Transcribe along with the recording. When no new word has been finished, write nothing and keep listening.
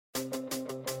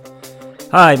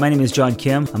Hi, my name is John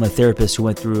Kim. I'm a therapist who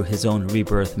went through his own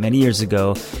rebirth many years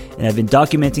ago, and I've been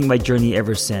documenting my journey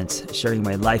ever since, sharing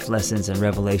my life lessons and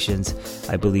revelations.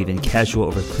 I believe in casual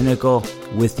over clinical,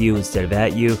 with you instead of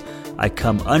at you. I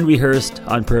come unrehearsed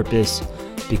on purpose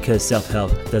because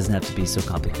self-help doesn't have to be so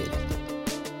complicated.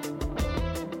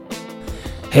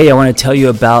 Hey, I want to tell you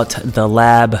about The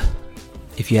Lab.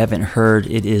 If you haven't heard,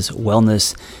 it is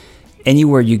wellness.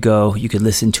 Anywhere you go, you could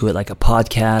listen to it like a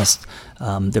podcast.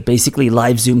 They're basically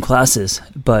live Zoom classes,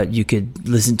 but you could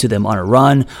listen to them on a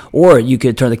run, or you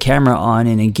could turn the camera on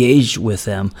and engage with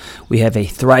them. We have a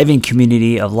thriving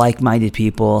community of like-minded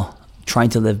people trying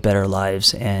to live better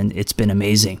lives, and it's been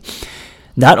amazing.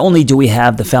 Not only do we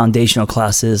have the foundational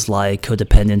classes like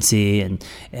codependency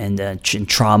and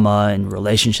trauma and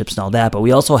relationships and all that, but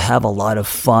we also have a lot of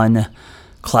fun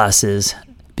classes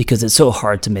because it's so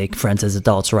hard to make friends as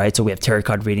adults, right? So we have tarot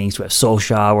card readings, we have soul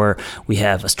shower, we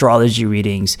have astrology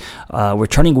readings. We're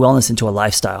turning wellness into a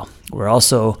lifestyle. We're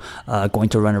also going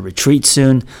to run a retreat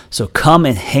soon. So come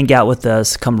and hang out with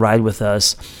us, come ride with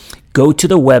us. Go to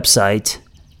the website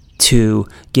to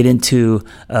get into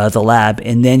the lab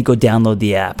and then go download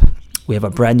the app. We have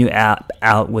a brand new app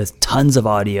out with tons of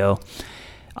audio.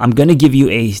 I'm going to give you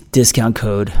a discount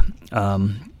code.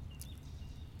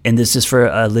 And this is for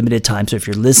a limited time. So if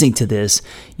you're listening to this,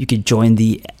 you could join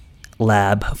the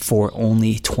lab for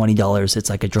only $20.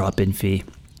 It's like a drop-in fee.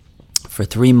 For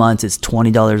 3 months, it's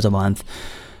 $20 a month.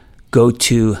 Go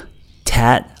to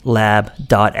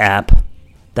tatlab.app.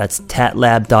 That's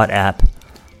tatlab.app.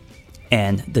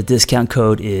 And the discount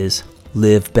code is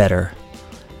live better.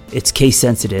 It's case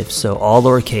sensitive, so all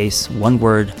lowercase, one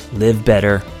word, live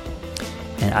better.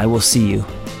 And I will see you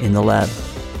in the lab.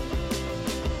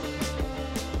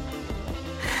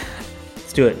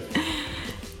 Let's do it.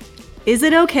 Is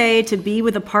it okay to be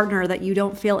with a partner that you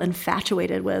don't feel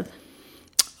infatuated with?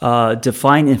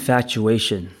 Define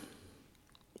infatuation.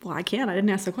 Well, I can't. I didn't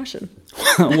ask the question.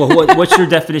 Well, what's your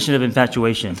definition of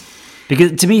infatuation?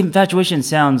 Because to me, infatuation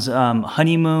sounds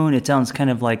honeymoon. It sounds kind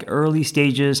of like early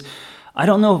stages. I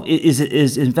don't know.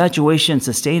 Is infatuation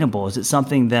sustainable? Is it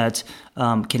something that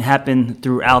can happen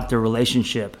throughout the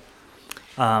relationship?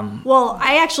 Well,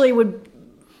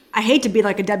 I hate to be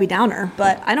like a Debbie Downer,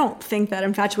 but I don't think that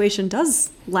infatuation does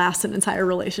last an entire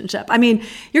relationship. I mean,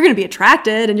 you're going to be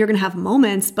attracted and you're going to have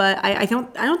moments, but I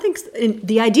don't think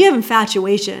the idea of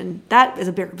infatuation, that is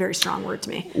a very, very strong word to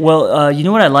me. Well, you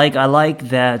know what I like? I like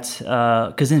that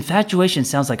because infatuation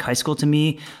sounds like high school to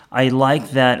me. I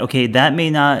like that, okay, that may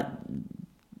not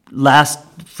last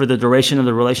for the duration of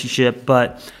the relationship,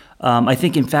 but I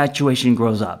think infatuation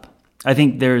grows up. I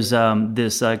think there's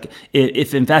this,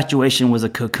 if infatuation was a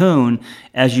cocoon,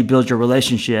 as you build your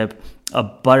relationship, a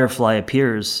butterfly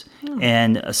appears.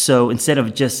 And so instead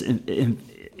of just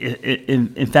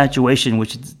infatuation,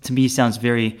 which to me sounds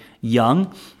very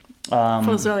young.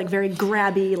 Feels like very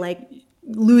grabby, like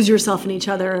lose yourself in each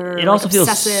other. It also feels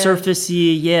obsessive.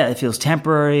 surfacey. Yeah, it feels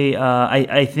temporary.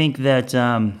 I think that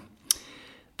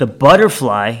the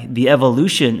butterfly, the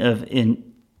evolution of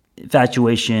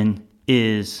infatuation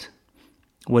is...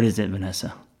 What is it,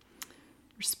 Vanessa?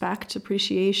 Respect,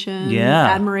 appreciation, yeah.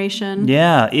 Admiration.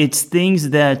 Yeah, it's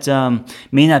things that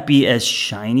may not be as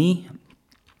shiny,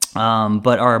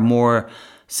 but are more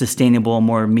sustainable,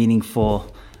 more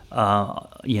meaningful,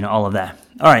 all of that.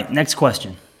 All right, next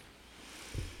question.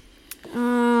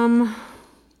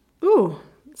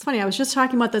 It's funny. I was just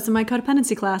talking about this in my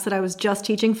codependency class that I was just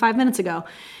teaching 5 minutes ago.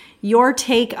 Your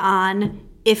take on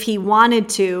if he wanted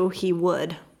to, he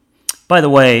would. By the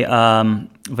way,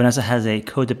 Vanessa has a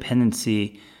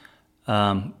codependency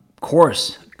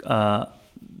course,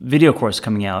 video course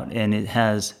coming out, and it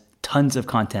has tons of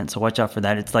content. So watch out for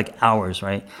that. It's like hours,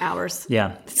 right? Hours.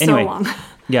 Yeah. It's anyway, so long.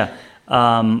 Yeah.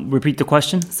 Repeat the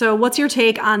question. So what's your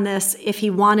take on this? If he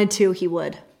wanted to, he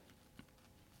would.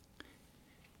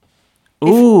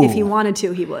 Ooh. If he wanted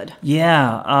to, he would.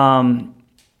 Yeah.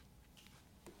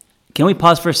 Can we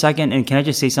pause for a second, and can I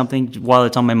just say something while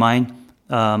it's on my mind?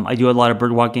 I do a lot of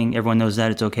bird walking. Everyone knows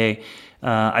that. It's okay.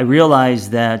 I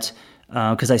realized that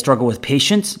because I struggle with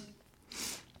patience,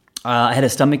 I had a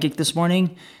stomach ache this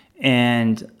morning,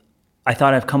 and I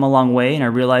thought I've come a long way, and I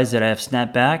realized that I have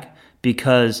snapped back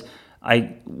because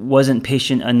I wasn't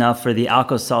patient enough for the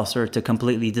Alka-Seltzer to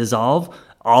completely dissolve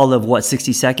all of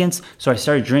 60 seconds. So I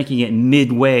started drinking it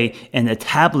midway, and the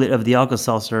tablet of the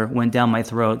Alka-Seltzer went down my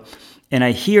throat. And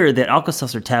I hear that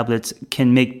Alka-Seltzer tablets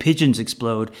can make pigeons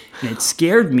explode, and it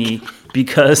scared me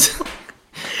because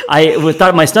I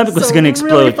thought my stomach was going to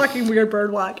explode. Really fucking weird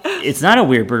bird walk. It's not a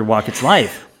weird bird walk. It's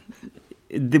life.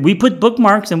 We put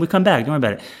bookmarks and we come back. Don't worry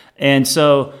about it. And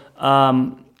so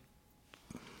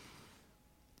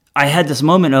I had this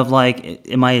moment of like,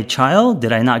 am I a child?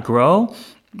 Did I not grow?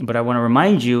 But I want to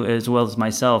remind you, as well as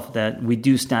myself, that we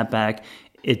do snap back.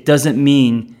 It doesn't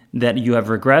mean that you have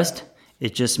regressed.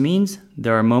 It just means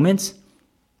there are moments,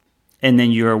 and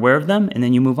then you're aware of them, and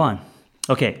then you move on.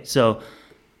 Okay, so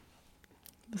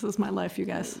this is my life, you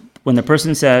guys. When the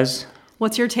person says,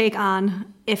 what's your take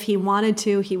on if he wanted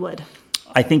to, he would?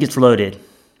 I think it's loaded.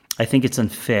 I think it's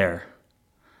unfair.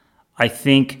 I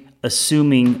think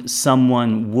assuming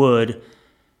someone would,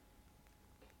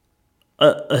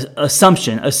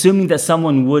 assuming that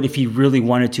someone would if he really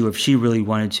wanted to, if she really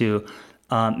wanted to,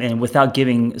 and without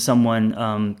giving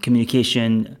someone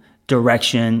communication,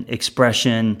 direction,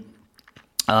 expression,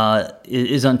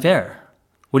 is unfair.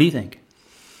 What do you think?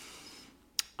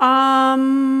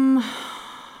 I'm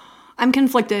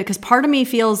conflicted because part of me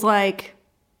feels like,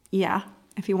 yeah,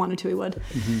 if he wanted to, he would.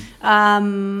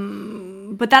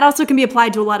 Mm-hmm. But that also can be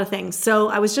applied to a lot of things. So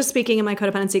I was just speaking in my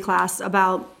codependency class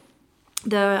about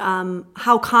the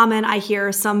how common I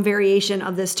hear some variation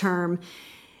of this term.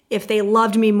 If they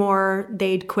loved me more,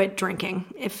 they'd quit drinking.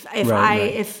 If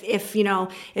I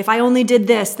only did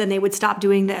this, then they would stop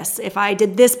doing this. If I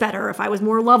did this better, if I was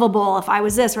more lovable, if I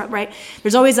was this, right?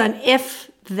 There's always an if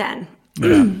then.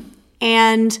 Yeah.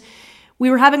 And we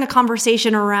were having a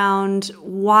conversation around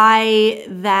why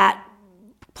that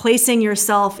placing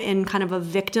yourself in kind of a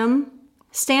victim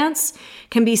stance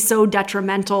can be so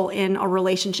detrimental in a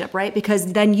relationship, right?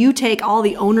 Because then you take all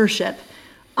the ownership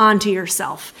onto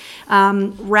yourself,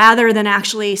 rather than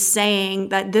actually saying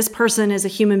that this person is a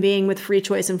human being with free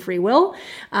choice and free will.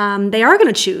 They are going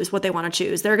to choose what they want to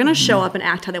choose. They're going to show up and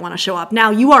act how they want to show up.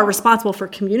 Now, you are responsible for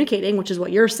communicating, which is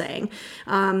what you're saying.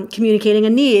 Communicating a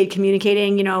need,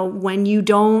 communicating, when you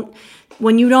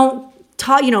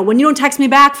don't text me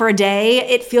back for a day,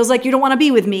 it feels like you don't want to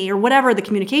be with me, or whatever the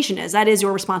communication is. That is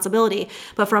your responsibility.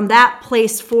 But from that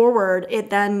place forward, it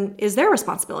then is their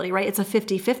responsibility, right? It's a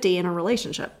 50-50 in a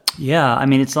relationship. Yeah. I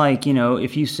mean, it's like,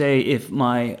 if you say, if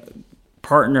my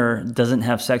partner doesn't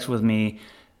have sex with me,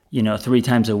 3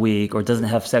 times a week, or doesn't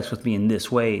have sex with me in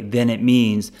this way, then it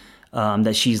means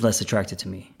that she's less attracted to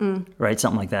me, right?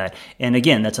 Something like that. And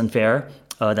again, that's unfair.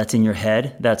 That's in your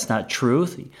head. That's not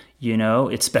truth.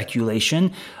 It's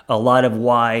speculation. A lot of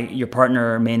why your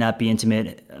partner may not be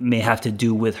intimate may have to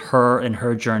do with her and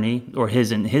her journey, or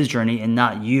his and his journey, and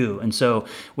not you. And so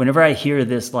whenever I hear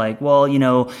this, like, well,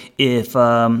 if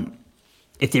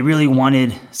they really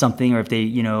wanted something, or if they,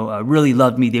 really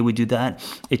loved me, they would do that.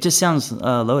 It just sounds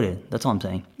loaded. That's all I'm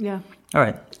saying. Yeah. All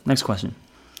right. Next question.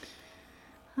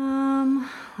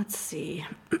 Let's see.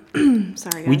 Sorry,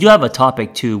 guys. We do have a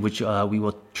topic too, which we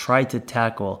will try to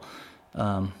tackle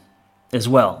as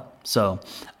well. So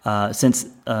since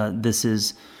this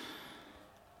is,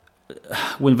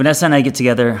 when Vanessa and I get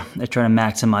together, I try to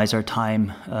maximize our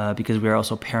time because we are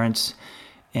also parents.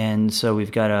 And so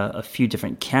we've got a few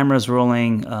different cameras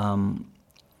rolling,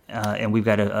 and we've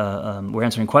got we're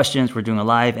answering questions, we're doing a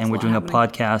live, and we're doing a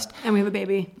podcast. And we have a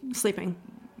baby sleeping.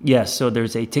 Yes, so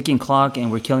there's a ticking clock,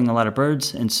 and we're killing a lot of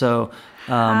birds. And so...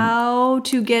 how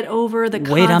to get over the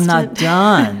constant... Wait, I'm not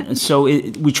done. So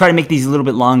we try to make these a little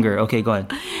bit longer. Okay, go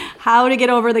ahead. How to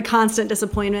get over the constant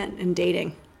disappointment in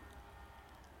dating.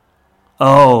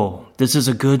 Oh, this is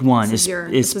a good one.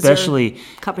 Especially your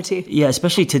cup of tea. Yeah,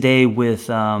 especially today with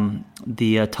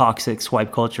the toxic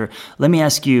swipe culture. Let me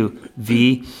ask you,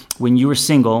 V, when you were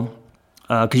single,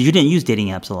 because you didn't use dating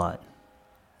apps a lot.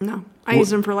 No, I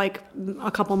used them for like a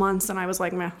couple months, and I was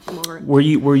like, meh, I'm over it. Did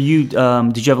you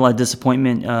have a lot of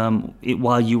disappointment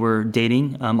while you were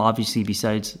dating? Obviously,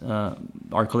 besides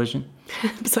our collision?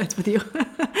 Besides with you.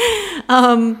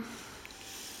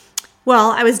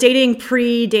 Well, I was dating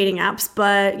pre-dating apps,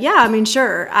 but yeah, I mean,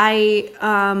 sure. I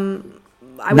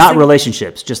was not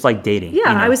relationships, just like dating.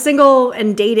 Yeah, I was single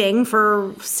and dating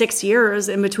for 6 years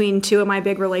in between 2 of my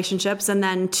big relationships, and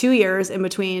then 2 years in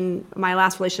between my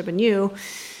last relationship and you.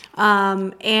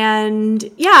 And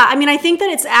yeah, I mean, I think that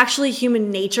it's actually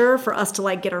human nature for us to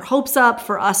like get our hopes up,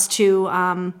 for us to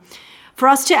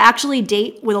actually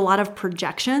date with a lot of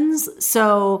projections.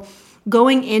 So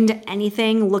going into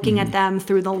anything, looking at them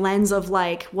through the lens of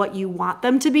like what you want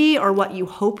them to be or what you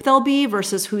hope they'll be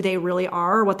versus who they really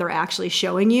are, or what they're actually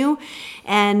showing you.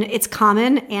 And it's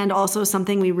common, and also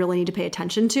something we really need to pay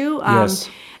attention to. Yes.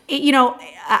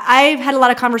 I've had a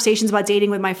lot of conversations about dating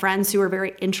with my friends who are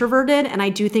very introverted, and I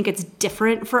do think it's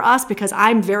different for us because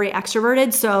I'm very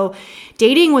extroverted. So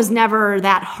dating was never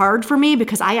that hard for me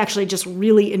because I actually just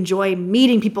really enjoy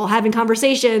meeting people, having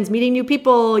conversations, meeting new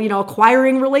people,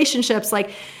 acquiring relationships.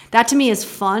 Like that to me is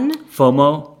fun.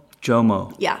 FOMO?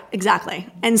 JOMO. Yeah, exactly.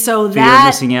 And so Fear that of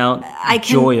missing out,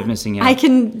 joy of missing out. I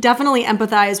can definitely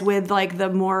empathize with like the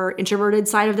more introverted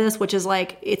side of this, which is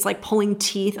like, it's like pulling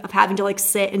teeth of having to like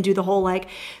sit and do the whole like,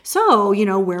 so,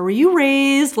 where were you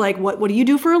raised? Like, what do you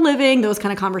do for a living? Those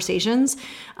kind of conversations.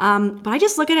 But I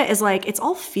just look at it as like, it's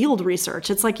all field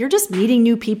research. It's like, you're just meeting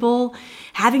new people,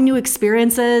 having new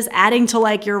experiences, adding to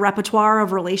like your repertoire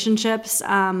of relationships.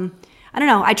 I don't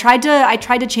know. I tried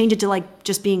to change it to like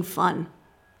just being fun.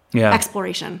 Yeah.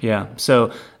 Exploration. Yeah.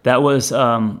 So that was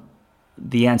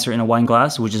the answer in a wine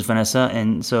glass, which is Vanessa.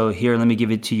 And so here, let me give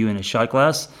it to you in a shot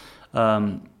glass.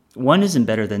 One isn't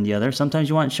better than the other. Sometimes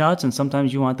you want shots and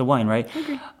sometimes you want the wine, right?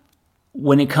 Okay.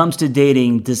 When it comes to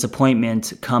dating,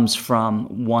 disappointment comes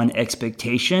from one,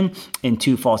 expectation, and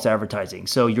two, false advertising.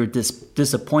 So you're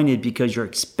disappointed because you're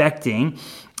expecting.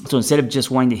 So instead of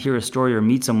just wanting to hear a story or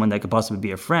meet someone that could possibly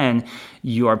be a friend,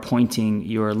 you are pointing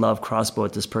your love crossbow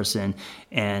at this person.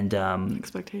 And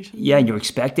expectation. Yeah, you're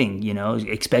expecting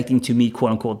to meet,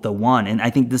 quote unquote, the one. And I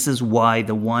think this is why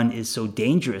the one is so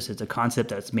dangerous. It's a concept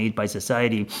that's made by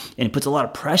society, and it puts a lot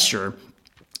of pressure.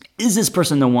 Is this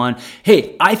person the one?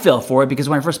 Hey, I fell for it because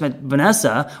when I first met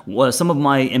Vanessa, some of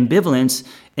my ambivalence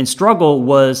and struggle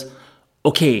was,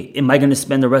 okay, am I going to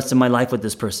spend the rest of my life with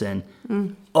this person?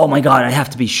 Oh my God, I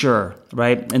have to be sure,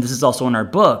 right? And this is also in our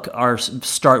book. Our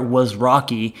start was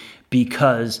rocky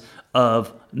because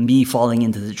of me falling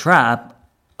into the trap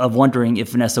of wondering if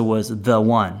Vanessa was the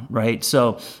one, right?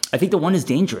 So I think the one is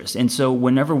dangerous. And so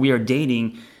whenever we are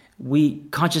dating, we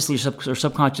consciously or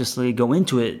subconsciously go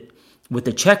into it with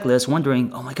the checklist,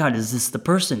 wondering, oh my God, is this the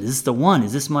person? Is this the one?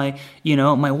 Is this my,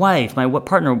 my wife, my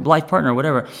life partner,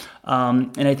 whatever?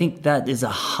 And I think that is a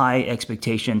high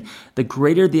expectation. The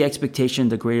greater the expectation,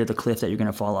 the greater the cliff that you're going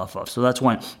to fall off of. So that's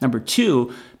one. Number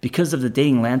two, because of the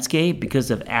dating landscape, because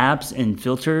of apps and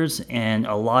filters and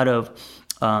a lot of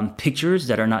pictures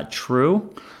that are not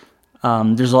true,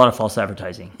 there's a lot of false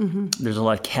advertising. Mm-hmm. There's a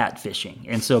lot of catfishing.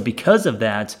 And so because of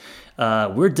that,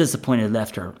 we're disappointed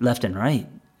left and right.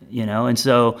 And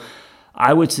so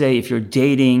I would say if you're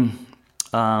dating,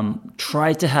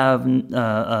 try to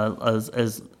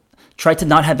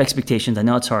not have expectations. I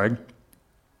know it's hard.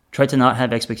 Try to not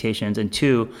have expectations. And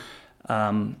two,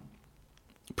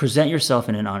 present yourself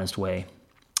in an honest way.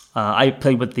 I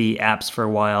played with the apps for a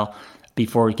while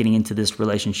before getting into this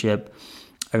relationship.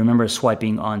 I remember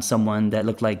swiping on someone that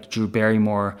looked like Drew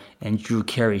Barrymore, and Drew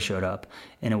Carey showed up.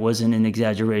 And it wasn't an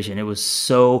exaggeration. It was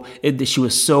she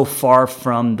was so far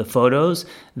from the photos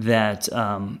that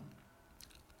I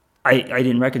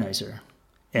didn't recognize her.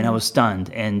 And I was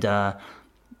stunned. And I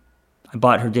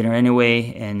bought her dinner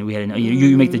anyway, and we had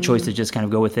you make the choice to just kind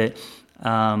of go with it.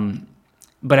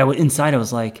 But inside I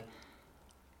was like,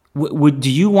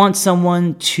 do you want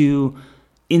someone to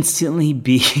instantly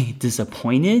be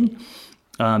disappointed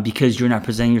because you're not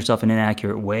presenting yourself in an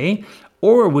accurate way?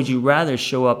 Or would you rather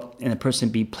show up and the person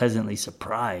be pleasantly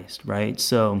surprised, right?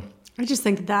 So I just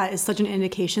think that is such an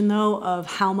indication, though, of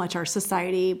how much our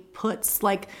society puts,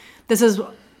 like, this is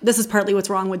partly what's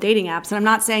wrong with dating apps. And I'm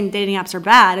not saying dating apps are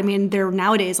bad. I mean, they're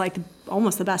nowadays like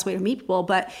almost the best way to meet people.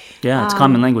 But yeah, it's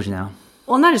common language now.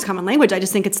 Well, not just common language. I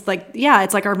just think it's like,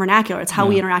 it's like our vernacular. It's how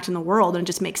we interact in the world, and it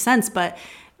just makes sense. But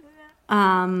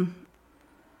I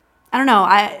don't know.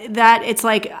 It's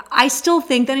like, I still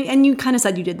think that, and you kind of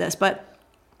said you did this, but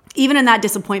even in that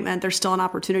disappointment, there's still an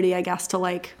opportunity, I guess, to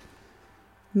like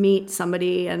meet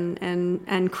somebody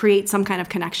and create some kind of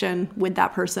connection with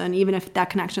that person, even if that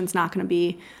connection's not going to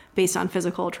be based on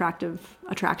physical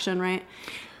attraction, right?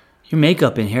 Your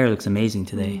makeup and hair looks amazing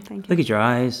today. Thank you. Look at your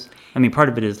eyes. I mean, part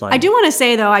of it is like, I do want to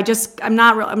say though, I'm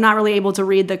not really able to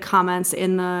read the comments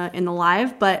in the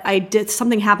live, but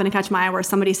something happened to catch my eye where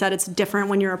somebody said it's different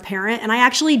when you're a parent, and I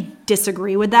actually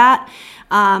disagree with that.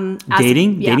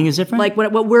 Dating is different. Like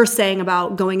what we're saying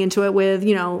about going into it with,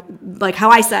 like how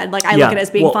I said, like I look at it as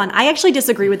being fun. I actually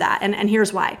disagree with that, and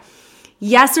here's why.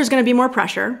 Yes, there's going to be more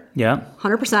pressure. Yeah,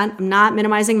 100%. I'm not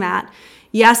minimizing that.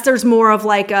 Yes, there's more of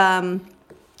like.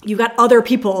 You've got other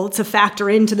people to factor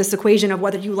into this equation of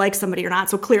whether you like somebody or not.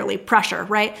 So clearly pressure,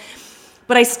 right?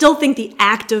 But I still think the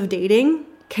act of dating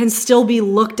can still be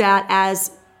looked at as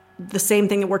the same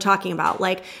thing that we're talking about,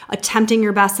 like attempting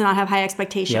your best to not have high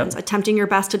expectations, attempting your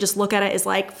best to just look at it as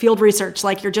like field research,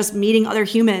 like you're just meeting other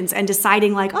humans and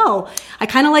deciding like, oh, I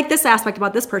kind of like this aspect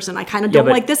about this person. I kind of don't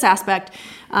like this aspect.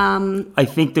 I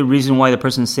think the reason why the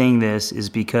person's saying this is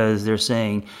because they're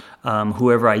saying,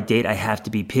 whoever I date, I have to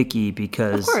be picky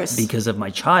because of my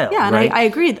child. Yeah, right? and I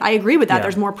agree with that. Yeah.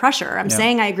 There's more pressure. I'm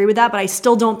saying I agree with that, but I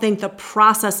still don't think the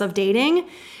process of dating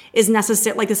is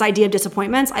necessary, like this idea of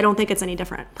disappointments, I don't think it's any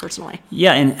different personally.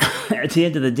 Yeah, and at the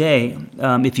end of the day,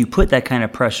 if you put that kind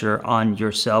of pressure on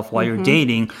yourself while you're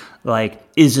dating, like,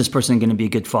 is this person going to be a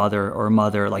good father or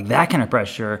mother? Like that kind of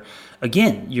pressure,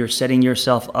 again, you're setting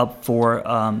yourself up for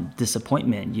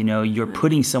disappointment. You know, you're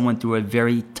putting someone through a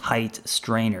very tight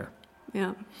strainer.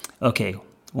 Yeah. Okay,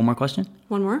 one more question?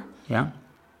 One more? Yeah.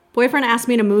 Boyfriend asked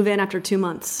me to move in after 2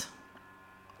 months.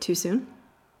 Too soon?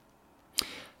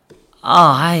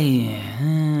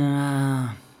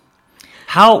 When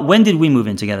did we move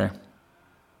in together?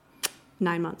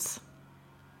 9 months.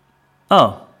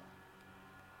 Oh,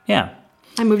 yeah.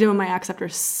 I moved in with my ex after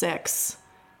 6,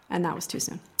 and that was too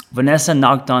soon. Vanessa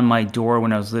knocked on my door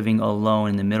when I was living alone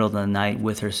in the middle of the night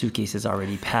with her suitcases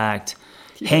already packed,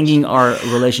 hanging our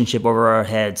relationship over our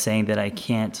head, saying that I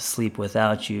can't sleep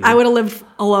without you. I would have lived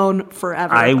alone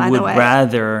forever. I would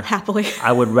rather happily.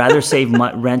 I would rather save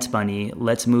rent money.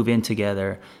 Let's move in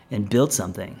together and build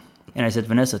something. And I said,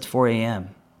 Vanessa, it's 4 a.m.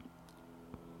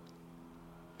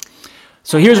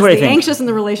 So here's what I think. Anxious in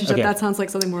the relationship. Okay. That sounds like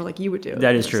something more like you would do.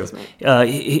 That is true.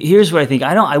 Here's what I think.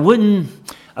 I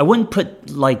wouldn't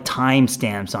put like time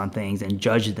stamps on things and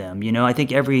judge them. You know, I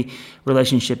think every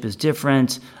relationship is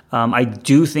different. I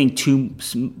do think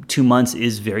 2 months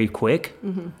is very quick.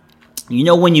 Mm-hmm. You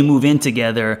know, when you move in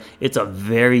together, it's a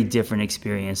very different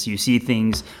experience. You see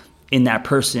things in that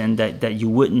person that you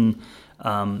wouldn't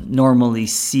normally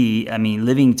see. I mean,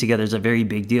 living together is a very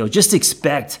big deal. Just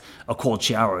expect a cold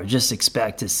shower. Just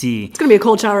expect to see. It's going to be a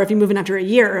cold shower if you move in after a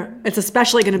year. It's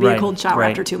especially going to be a cold shower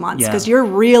after 2 months because you're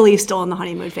really still in the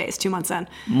honeymoon phase 2 months in.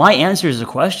 My answer is a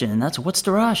question, and that's what's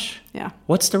the rush? Yeah.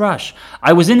 What's the rush?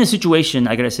 I was in a situation,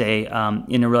 I got to say,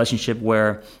 in a relationship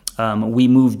where we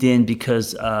moved in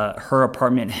because her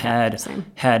apartment had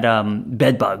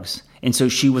bed bugs. And so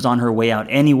she was on her way out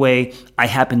anyway. I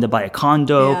happened to buy a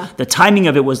condo. Yeah. The timing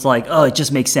of it was like, oh, it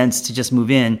just makes sense to just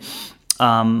move in.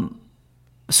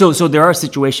 So there are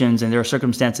situations and there are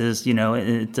circumstances, you know,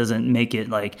 it doesn't make it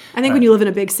like... I think when you live in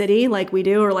a big city like we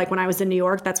do, or like when I was in New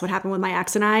York, that's what happened with my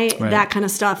ex and I. Right. That kind of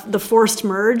stuff, the forced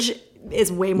merge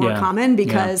is way more common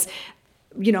because... Yeah.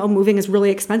 You know, moving is really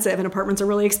expensive and apartments are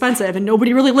really expensive and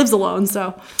nobody really lives alone.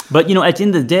 So, but you know, at the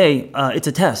end of the day, it's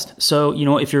a test. So, you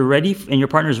know, if you're ready and your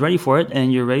partner's ready for it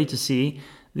and you're ready to see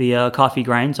the coffee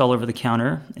grinds all over the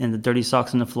counter and the dirty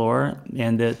socks on the floor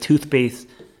and the toothpaste.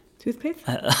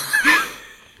 I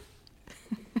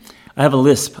have a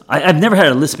lisp. I've never had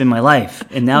a lisp in my life.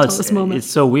 And now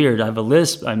it's so weird. I have a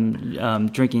lisp. I'm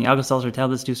drinking Alka-Seltzer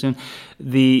tablets too soon.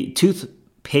 The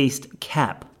toothpaste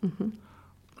cap. Mm-hmm.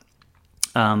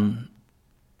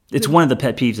 It's one of the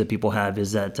pet peeves that people have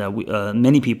is that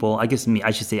many people, I guess me,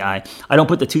 I should say I don't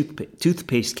put the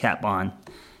toothpaste cap on.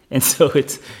 And so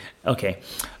it's, okay.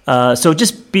 So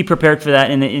just be prepared for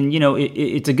that. And you know,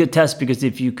 it's a good test because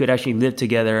if you could actually live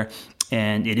together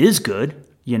and it is good,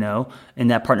 you know,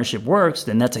 and that partnership works,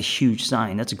 then that's a huge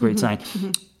sign. That's a great sign.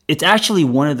 Mm-hmm. It's actually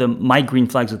one of my green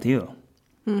flags with you.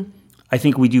 I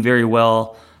think we do very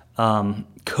well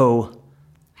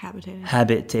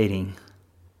cohabitating.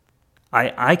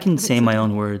 I can say my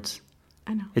own words.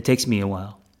 I know. It takes me a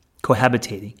while.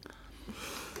 Cohabitating.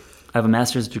 I have a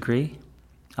master's degree.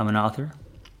 I'm an author.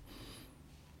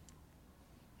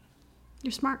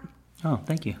 You're smart. Oh,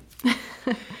 thank you.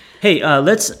 Hey,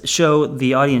 let's show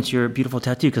the audience your beautiful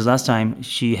tattoo because last time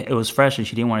it was fresh and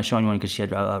she didn't want to show anyone because she had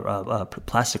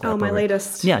plastic wrap. Oh, my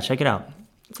latest. Yeah, check it out.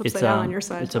 It's upside down on your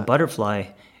side. It's a butterfly.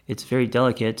 It's very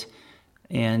delicate,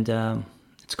 and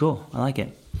it's cool. I like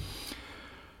it.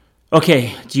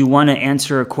 Okay, do you want to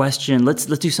answer a question? Let's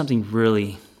do something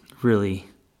really, really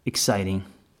exciting.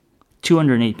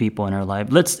 208 people in our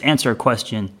live. Let's answer a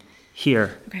question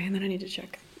here. Okay, and then I need to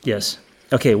check. Yes.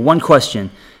 Okay, one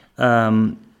question.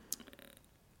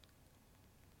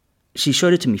 She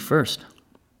showed it to me first.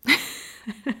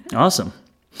 Awesome.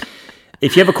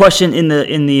 If you have a question in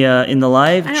the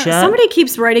live chat, somebody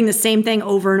keeps writing the same thing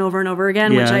over and over and over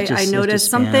again, which I noticed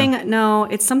something. No,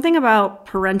 it's something about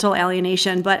parental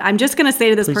alienation. But I'm just going to say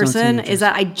to this person is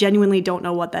that I genuinely don't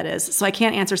know what that is, so I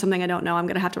can't answer something I don't know. I'm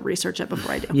going to have to research it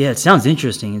before I do. Yeah, it sounds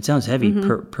interesting. It sounds heavy.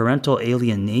 Mm-hmm. Parental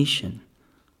alienation.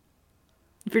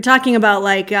 If you're talking about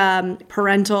like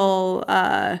parental,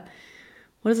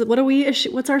 what is it?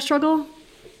 What's our struggle?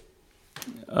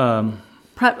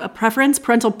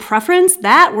 Parental preference,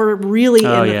 that we're really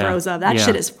in the throes of. That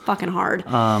shit is fucking hard.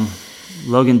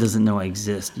 Logan doesn't know I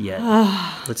exist yet.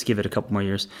 Let's give it a couple more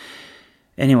years.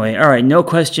 Anyway, all right, no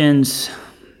questions.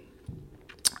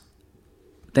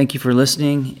 Thank you for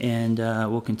listening, and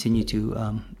we'll continue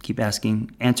to keep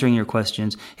answering your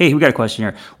questions. Hey, we got a question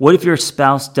here. What if your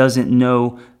spouse doesn't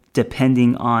know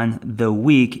depending on the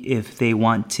week if they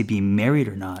want to be married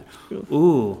or not.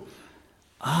 Ooh.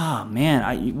 Ah, man.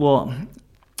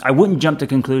 I wouldn't jump to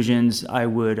conclusions. I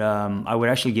would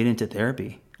actually get into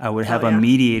therapy. I would have a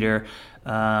mediator.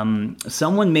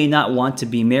 Someone may not want to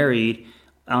be married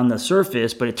on the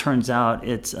surface, but it turns out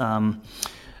it's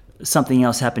something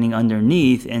else happening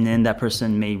underneath, and then that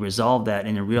person may resolve that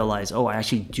and then realize, oh, I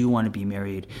actually do want to be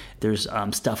married. There's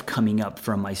stuff coming up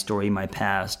from my story, my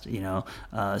past,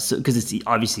 so because it's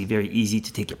obviously very easy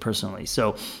to take it personally.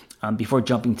 So before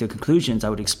jumping to conclusions, I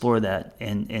would explore that,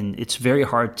 and it's very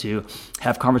hard to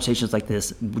have conversations like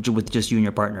this with just you and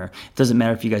your partner. It doesn't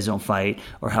matter if you guys don't fight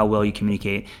or how well you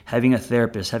communicate. Having a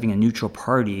therapist, having a neutral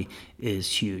party is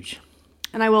huge.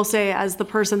 And I will say, as the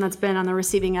person that's been on the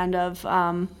receiving end of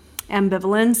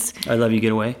ambivalence, I love you,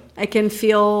 get away. It can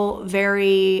feel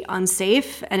very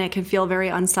unsafe, and it can feel very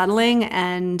unsettling,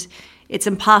 and it's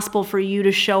impossible for you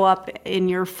to show up in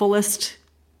your fullest,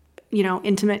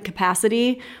 intimate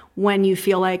capacity when you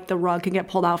feel like the rug can get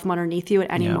pulled out from underneath you at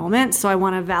any moment. So I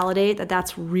want to validate that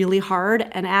that's really hard,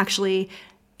 and actually,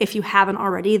 if you haven't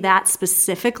already, that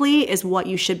specifically is what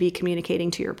you should be communicating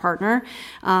to your partner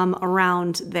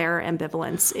around their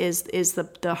ambivalence is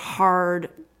the hard,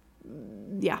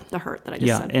 the hurt that I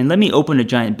just said. And let me open a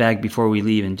giant bag before we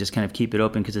leave and just kind of keep it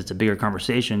open because it's a bigger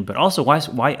conversation. But also,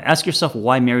 why ask yourself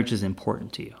why marriage is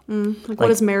important to you. What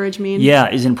does marriage mean? Yeah,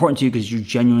 is it important to you because you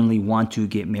genuinely want to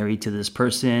get married to this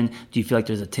person? Do you feel like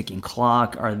there's a ticking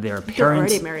clock? Are there parents? They're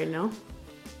already married, no?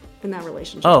 In that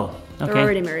relationship. Oh, okay. They're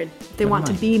already married. They want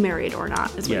to be married or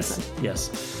not, is what he said. Yes.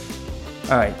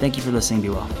 All right. Thank you for listening. Be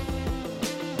well.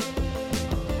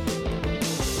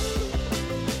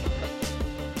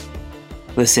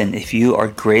 Listen, if you are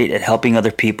great at helping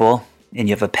other people and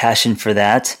you have a passion for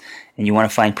that and you want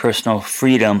to find personal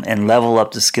freedom and level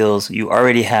up the skills you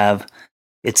already have,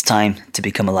 it's time to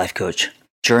become a life coach.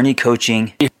 Journey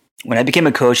coaching. When I became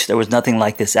a coach, there was nothing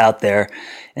like this out there.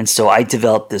 And so I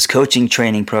developed this coaching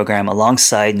training program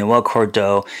alongside Noel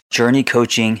Cordeau, Journey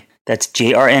Coaching. That's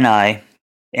JRNI.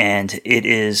 And it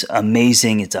is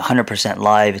amazing. It's 100%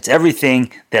 live. It's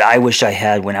everything that I wish I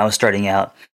had when I was starting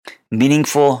out.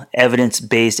 Meaningful,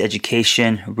 evidence-based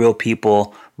education, real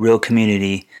people, real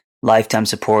community, lifetime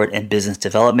support, and business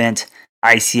development.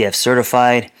 ICF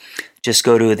certified. Just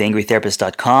go to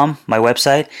theangrytherapist.com, my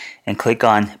website, and click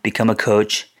on Become a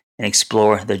Coach and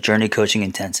explore the Journey Coaching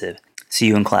Intensive. See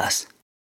you in class.